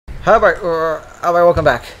Welcome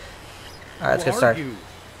back. Alright, let's get Who are started. you?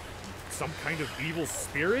 Some kind of evil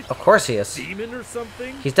spirit? Of course he is. Demon or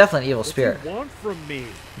something? He's definitely an evil What spirit. do you want from me?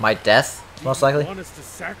 My death, most likely. You want us to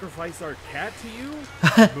sacrifice our cat to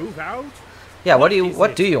you? Move out? Yeah, what is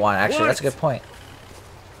do it? you want actually? What? That's a good point.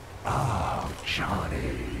 Oh,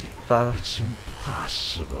 Johnny, Uh, it's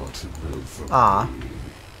impossible to move from Ah. me.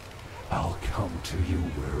 I'll come to you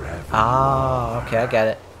wherever Ah, okay, I get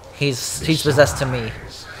it. He's possessed to me.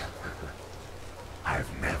 Besides,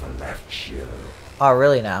 I've never left you. Oh,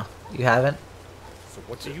 really now? You haven't? So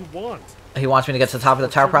what do you want? He wants me to get to the top of the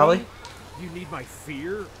tower, Torture probably? me? You need my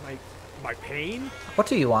fear? My pain? What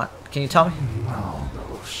do you want? Can you tell me?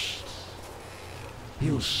 Almost.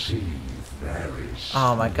 You'll see very soon.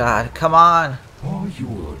 Oh my god, come on. Or you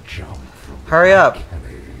will jump from the Hurry up.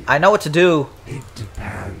 balcony. I know what to do. It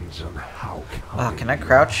depends on how Oh, cunning can I you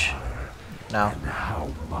crouch? are No. and how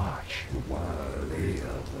much you want to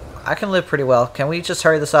live. I can live pretty well. Can we just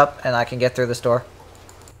hurry this up and I can get through this door?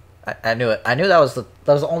 I knew it. I knew that was the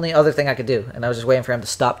only other thing I could do, and I was just waiting for him to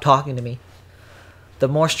stop talking to me. The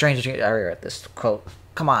more strange I read this quote.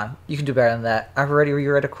 Come on, you can do better than that. I've already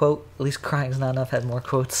reread a quote. At least Crying's Not Enough had more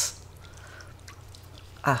quotes.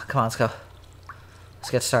 Ah, come on, let's go.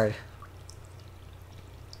 Let's get started.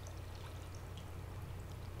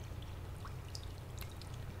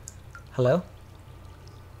 Hello?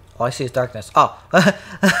 All I see is darkness. Oh!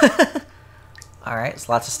 Alright, there's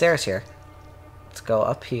lots of stairs here. Let's go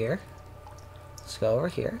up here. Let's go over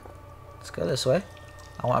here. Let's go this way.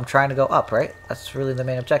 I'm trying to go up, right? That's really the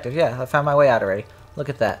main objective. Yeah, I found my way out already. Look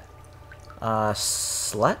at that.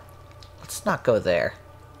 Slut? Let's not go there.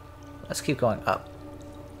 Let's keep going up.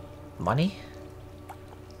 Money?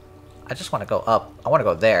 I just want to go up. I want to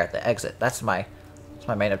go there, the exit. That's my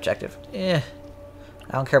main objective. I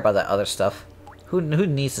don't care about that other stuff. Who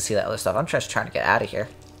needs to see that other stuff? I'm just trying to get out of here.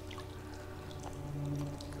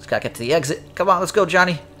 Just gotta get to the exit. Come on, let's go,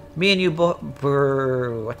 Johnny. Me and you,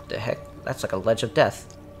 what the heck? That's like a ledge of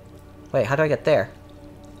death. Wait, how do I get there?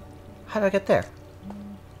 How do I get there?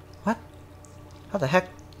 What? How the heck?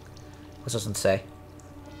 This doesn't say.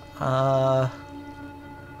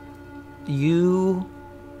 You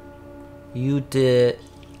did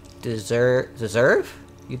deserve?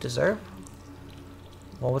 You deserve?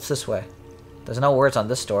 Well, what's this way? There's no words on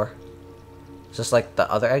this door. Is this like the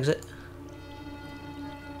other exit?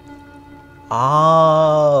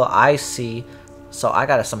 Oh, I see. So I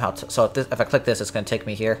gotta somehow... so if I click this, it's gonna take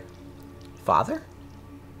me here. Father?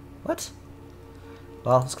 What?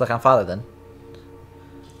 Well, let's click on Father then.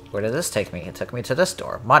 Where did this take me? It took me to this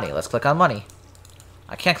door. Money. Let's click on money.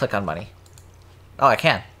 I can't click on money. Oh, I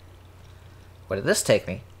can. Where did this take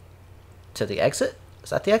me? To the exit? Is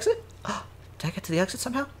that the exit? Oh, did I get to the exit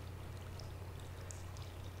somehow?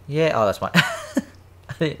 Yeah. Oh, that's mine.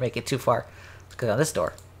 I didn't make it too far. Let's click on this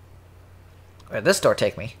door. Where did this door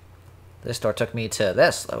take me? This door took me to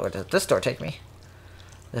this. Where did this door take me?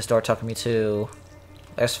 This door took me to...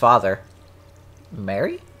 There's Father.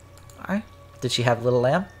 Mary? Alright. Did she have a little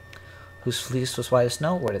lamb? Whose fleece was white as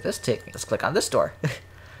snow? Where did this take me? Let's click on this door.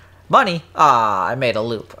 Money! Ah, I made a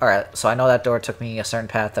loop. Alright, so I know that door took me a certain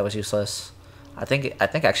path that was useless. I think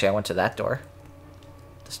actually I went to that door.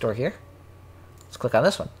 This door here? Let's click on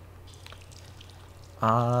this one.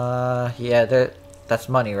 Yeah, that's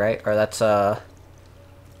money, right? Or that's, yeah,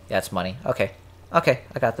 it's money. Okay. Okay,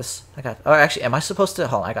 I got this. Oh, actually, am I supposed to...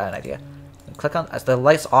 Hold on, I got an idea. Click on... the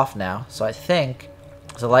light's off now, so I think...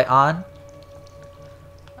 Is the light on?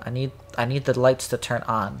 I need the lights to turn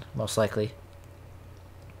on, most likely.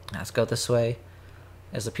 Let's go this way.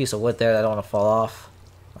 There's a piece of wood there that I don't want to fall off.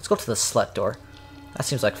 Let's go to the slut door. That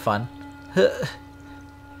seems like fun.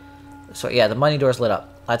 So, yeah, the money door's lit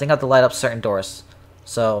up. I think I have to light up certain doors.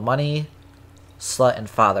 So, money, slut, and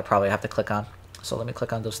father probably have to click on. So, let me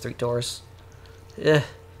click on those 3 doors.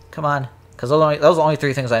 Come on. Because those are the only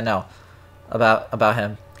 3 things I know about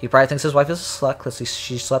him. He probably thinks his wife is a slut because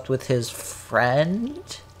she slept with his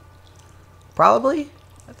friend? Probably?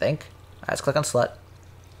 I think. Alright, let's click on slut.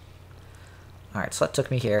 Alright, slut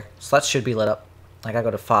took me here. Slut should be lit up. I gotta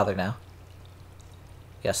go to father now.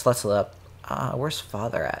 Yeah, slut's lit up. Where's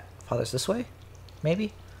father at? Father's this way?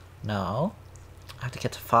 Maybe? No. I have to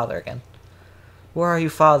get to father again. Where are you,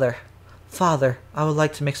 father? Father, I would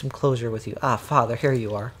like to make some closure with you. Ah, father, here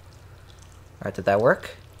you are. Alright, did that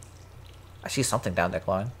work? I see something down there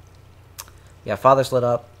glowing. Yeah, father's lit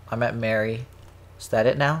up. I met Mary. Is that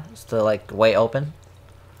it now? Is the, like, way open?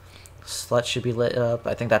 Slut should be lit up.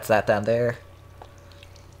 I think that's that down there.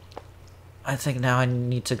 I think now I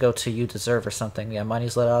need to go to You Deserve or something. Yeah,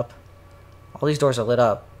 money's lit up. All these doors are lit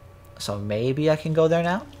up. So maybe I can go there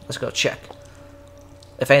now? Let's go check.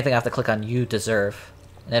 if anything, I have to click on you deserve.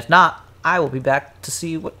 And if not, I will be back to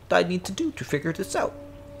see what I need to do to figure this out.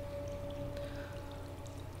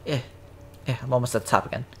 Yeah, I'm almost at the top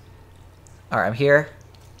again. Alright, I'm here.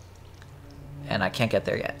 And I can't get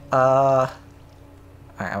there yet. Alright,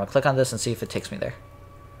 I'm gonna click on this and see if it takes me there.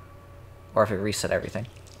 Or if it reset everything.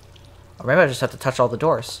 Or maybe I just have to touch all the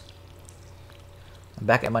doors. I'm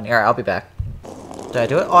back at money. Alright, I'll be back. Did I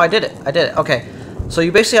do it? Oh, I did it. I did it. Okay. So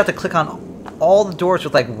you basically have to click on all the doors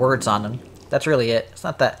with like words on them. That's really it. It's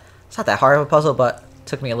not that hard of a puzzle, but it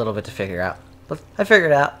took me a little bit to figure out. But I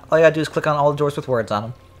figured it out. All you gotta do is click on all the doors with words on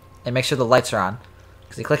them. And make sure the lights are on.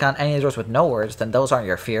 Because you click on any of the doors with no words, then those aren't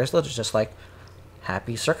your fears. Those are just like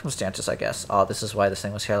happy circumstances, I guess. Oh, this is why this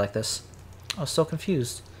thing was here like this. I was so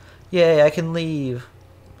confused. Yay, I can leave.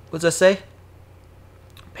 What does that say?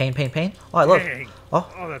 Pain, pain, pain? Oh, I love it. Dang.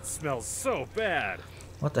 Oh, Oh, that smells so bad.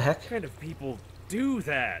 what the heck? What kind of people do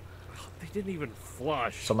that? They didn't even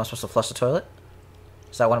flush. So am I supposed to flush the toilet?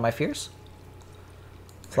 Is that one of my fears?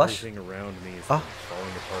 Flush? Everything around me is Oh.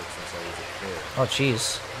 falling apart since I was a kid. Oh,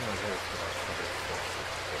 jeez.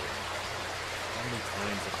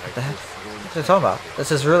 What the heck? What are you talking about?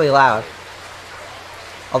 This is really loud.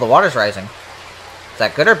 Oh, the water's rising. Is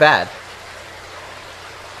that good or bad?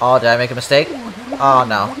 Oh, did I make a mistake? Oh,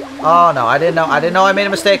 no. Oh, no, I didn't know. I didn't know I made a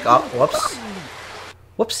mistake. Oh, whoops.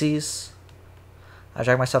 Whoopsies. I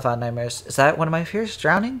dragged myself out of nightmares. Is that one of my fears?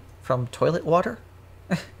 Drowning? From toilet water?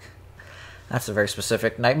 That's a very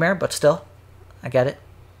specific nightmare, but still. I get it.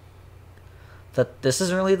 This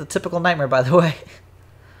isn't really the typical nightmare, by the way.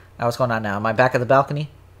 Now, what's going on now? Am I back at the balcony?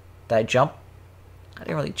 Did I jump? I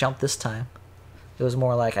didn't really jump this time. It was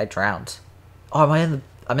more like I drowned. Oh, I'm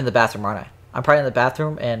in the bathroom, aren't I? I'm probably in the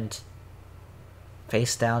bathroom and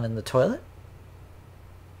face down in the toilet?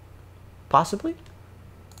 Possibly?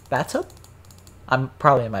 Bathtub? I'm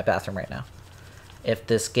probably in my bathroom right now. If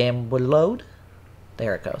this game would load,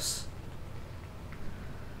 there it goes.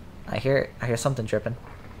 I hear something dripping.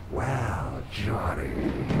 Well, Johnny,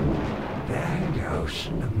 there goes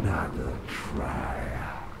another try.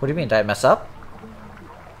 What do you mean? Did I mess up?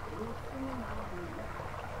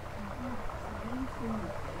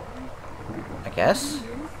 I guess.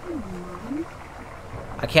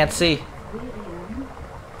 I can't see.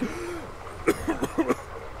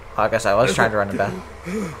 Oh, I guess I was trying to run it back.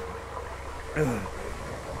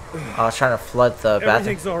 I was trying to flood the bathroom.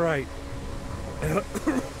 Everything's all right.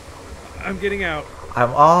 I'm getting out.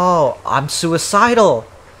 I'm suicidal.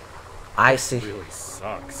 I see. It really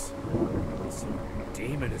sucks. Some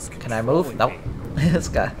demon is Can I move? Nope. controlling me. This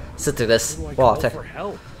guy. Sit through this. Who do I Well, call I'll for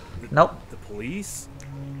help? Nope. The police?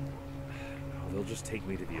 No, they'll just take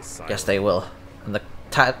me to the asylum. Yes, they will. And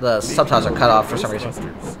the subtitles are cut off for some reason.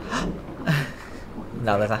 Ghostbusters.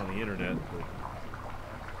 No, they're not. On the internet,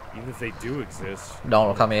 but even if they do exist, No one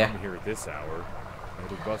will come here. I'm here at this hour.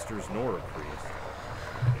 Neither Buster's nor a priest.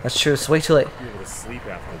 That's true. It's way too late. I'll be able to sleep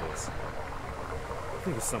after this. I'll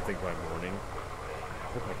think of something by morning.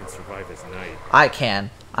 I hope I can survive this night. I can.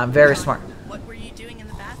 I'm very smart. What were you doing in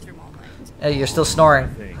the bathroom all night? Hey, you're still snoring.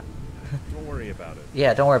 Thing. Don't worry about it.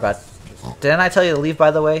 Yeah, don't worry about it. Didn't I tell you to leave, by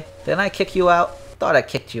the way? Didn't I kick you out? Thought I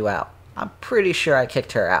kicked you out. I'm pretty sure I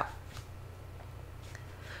kicked her out.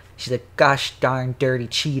 She's a gosh darn dirty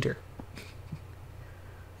cheater.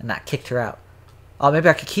 And I kicked her out. Oh, maybe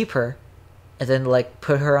I could keep her. And then, like,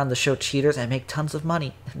 put her on the show Cheaters and make tons of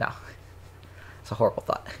money. No. It's a horrible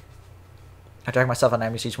thought. I drag myself on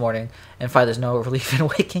nightmares each morning and find there's no relief in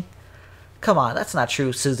waking. Come on, that's not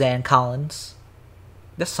true, Suzanne Collins.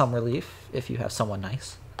 There's some relief if you have someone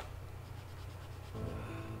nice.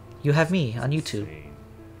 You have me on YouTube. Insane.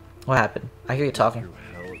 What happened? I hear you talking. Through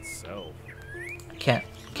hell itself. Can't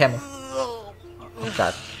move. Oh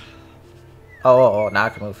god. Oh, now I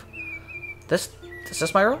can move. Is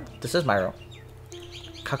this my room? This is my room.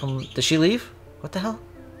 How come, did she leave? What the hell?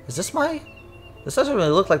 Is this my... This doesn't really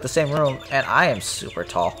look like the same room, and I am super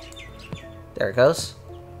tall. There it goes.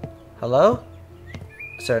 Hello?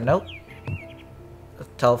 Is there a note? A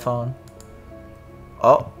telephone.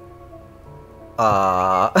 Oh.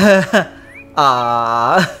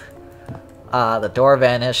 The door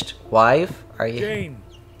vanished. Wife, are you... Jane,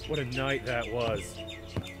 what a night that was.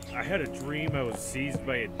 I had a dream I was seized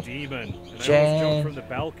by a demon, and I Jane. almost jumped from the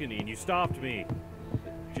balcony, and you stopped me.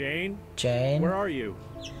 Jane? Jane? Where are you?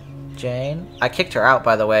 Jane? I kicked her out,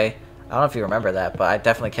 by the way. I don't know if you remember that, but I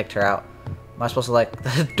definitely kicked her out. Am I supposed to, like...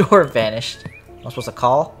 The door vanished. Am I supposed to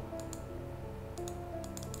call?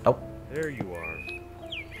 Nope. There you are.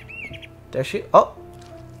 There she... Oh!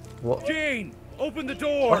 What, Jane! Open the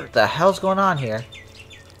door! what the hell's going on here?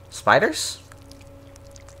 Spiders?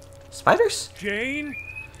 Spiders? Jane?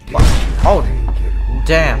 What? Oh, Think it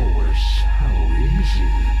Damn. It was so easy,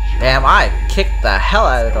 Johnny. Damn, I kicked the hell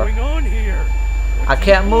out of the What's door. going on here? I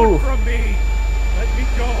can't move. From me. Let me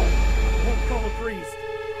go. I won't call a priest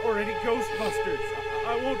or any Ghostbusters.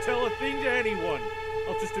 I won't tell a thing to anyone.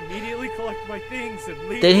 I'll just immediately collect my things and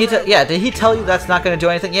leave. Did he? forever. Yeah. Did he tell you that's not going to do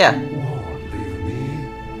anything? Yeah. Won't leave me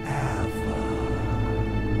ever.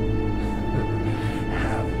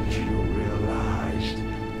 Haven't you realized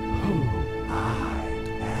who I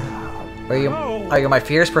am? Are you? No. Are you my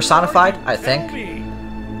fears personified? I Tell think. me.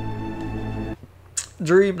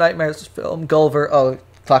 Dream, nightmares, film, Gulliver. Oh,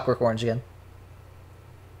 Clockwork Orange again.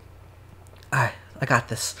 Alright, I got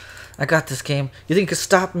this. I got this game. You think you can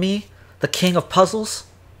stop me? The king of puzzles?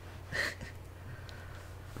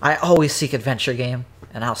 I always seek adventure, game,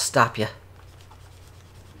 and I'll stop you.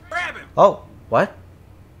 Grab him! Oh, what?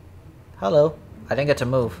 Hello. I didn't get to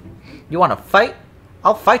move. You want to fight?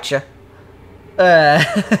 I'll fight you.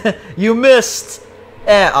 You missed.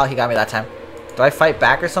 Oh, he got me that time. Do I fight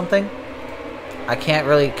back or something? I can't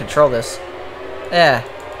really control this.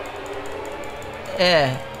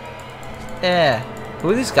 Who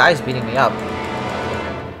are these guys beating me up?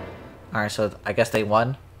 Alright, so I guess they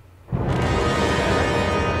won.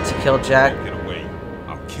 To kill Jack. Get away.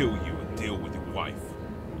 I'll kill you and deal with your wife.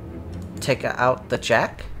 Take out the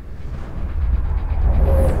Jack.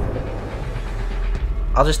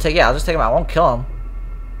 I'll just take him out. I won't kill him.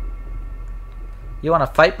 You want to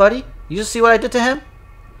fight, buddy? You just see what I did to him?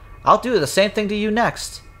 I'll do the same thing to you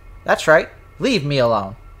next. That's right. Leave me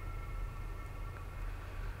alone.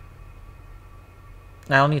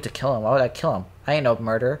 I don't need to kill him. Why would I kill him? I ain't no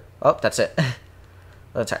murderer. Oh, that's it.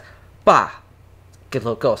 That's right. Bah! Good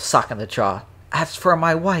little go. Sock in the jaw. As for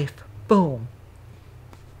my wife. Boom.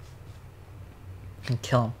 Can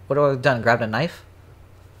kill him. What have I done? Grabbed a knife?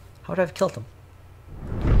 How would I have killed him?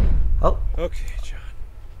 Oh. Okay, John.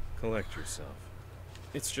 Collect yourself.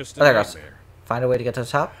 It's just a Oh, there it goes. nightmare. Find a way to get to the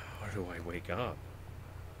top. How do I wake up?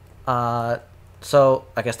 So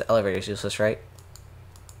I guess the elevator's useless, right?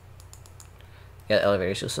 Yeah, the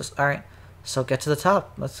elevator's useless. Alright. So get to the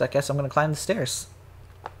top. I guess I'm gonna climb the stairs.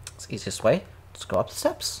 It's the easiest way. Just go up the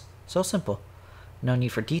steps. So simple. No need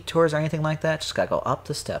for detours or anything like that. Just gotta go up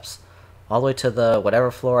the steps. All the way to the whatever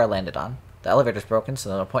floor I landed on. The elevator's broken, so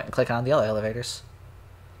there's no point in clicking on the other elevators.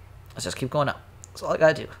 Let's just keep going up. That's all I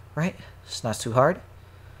gotta do, right? It's not too hard.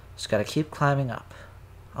 Just gotta keep climbing up.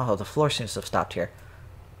 Oh, the floor seems to have stopped here.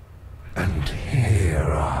 And here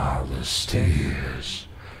are the stairs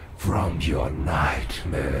from your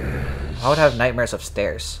nightmares. I would have nightmares of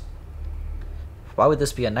stairs. Why would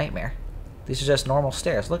this be a nightmare? These are just normal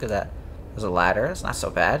stairs. Look at that. There's a ladder. It's not so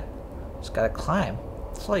bad. Just gotta climb.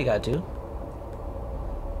 That's all you gotta do.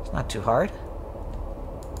 It's not too hard.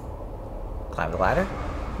 Climb the ladder.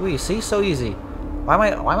 Ooh, you see? So easy. Why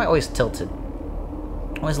am I always tilted?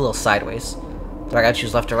 Always a little sideways. Do I gotta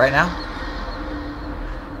choose left or right now?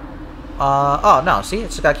 Oh no, see?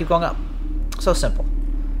 It's just gotta keep going up. So simple.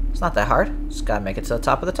 It's not that hard. Just gotta make it to the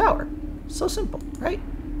top of the tower. So simple, right?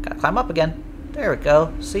 Gotta climb up again. There we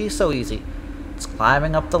go. See? So easy. It's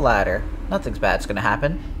climbing up the ladder. Nothing's bad's gonna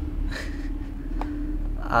happen.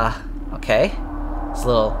 Okay. It's a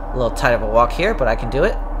little tight of a walk here, but I can do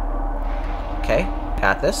it. Okay,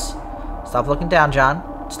 got this. Stop looking down,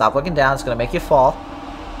 John. Stop looking down. It's gonna make you fall.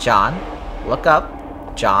 John, look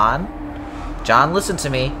up. John, listen to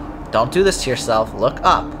me. Don't do this to yourself. Look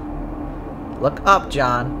up. Look up,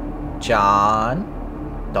 John. John,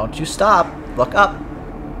 don't you stop. Look up.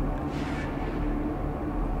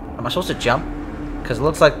 Am I supposed to jump? Because it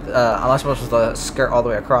looks like I'm not supposed to skirt all the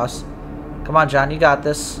way across. Come on, John, you got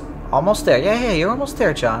this. Almost there. Yeah, you're almost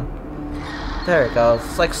there, John. There it goes.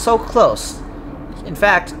 It's like so close. In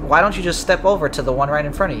fact, why don't you just step over to the one right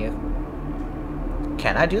in front of you?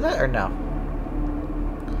 Can I do that or no?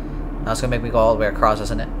 No, it's gonna make me go all the way across,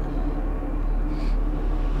 isn't it?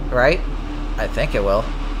 Right? I think it will.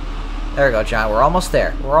 There we go, John. We're almost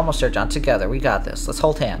there. We're almost there, John. Together. We got this. Let's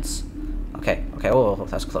hold hands. Okay. Whoa,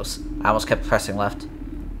 that's close. I almost kept pressing left.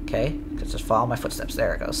 Okay. Just follow my footsteps.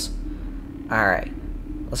 There it goes. Alright.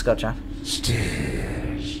 Let's go, John.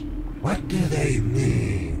 Stairs. What do they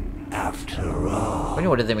mean, after all?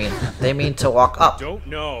 What do they mean? They mean to walk up. Don't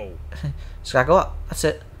know. Just gotta go up. That's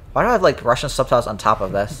it. Why do I have, like, Russian subtitles on top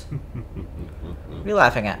of this? What are you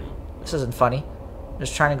laughing at? This isn't funny. I'm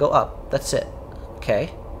just trying to go up. That's it.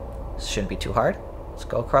 Okay. This shouldn't be too hard. Let's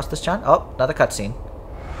go across this, John. Oh, another cutscene.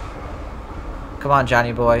 Come on,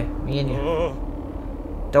 Johnny boy. Me and you.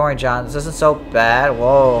 Don't worry, John. This isn't so bad.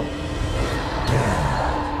 Whoa.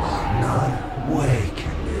 Not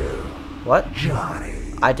waking you, What? Johnny.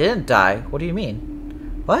 I didn't die. What do you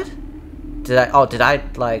mean? What? Did I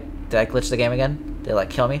glitch the game again? They like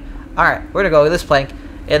kill me. Alright, we're gonna go with this plank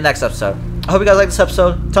in the next episode. I hope you guys like this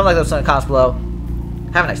episode. Tell me like this in the comments below.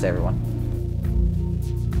 Have a nice day, everyone.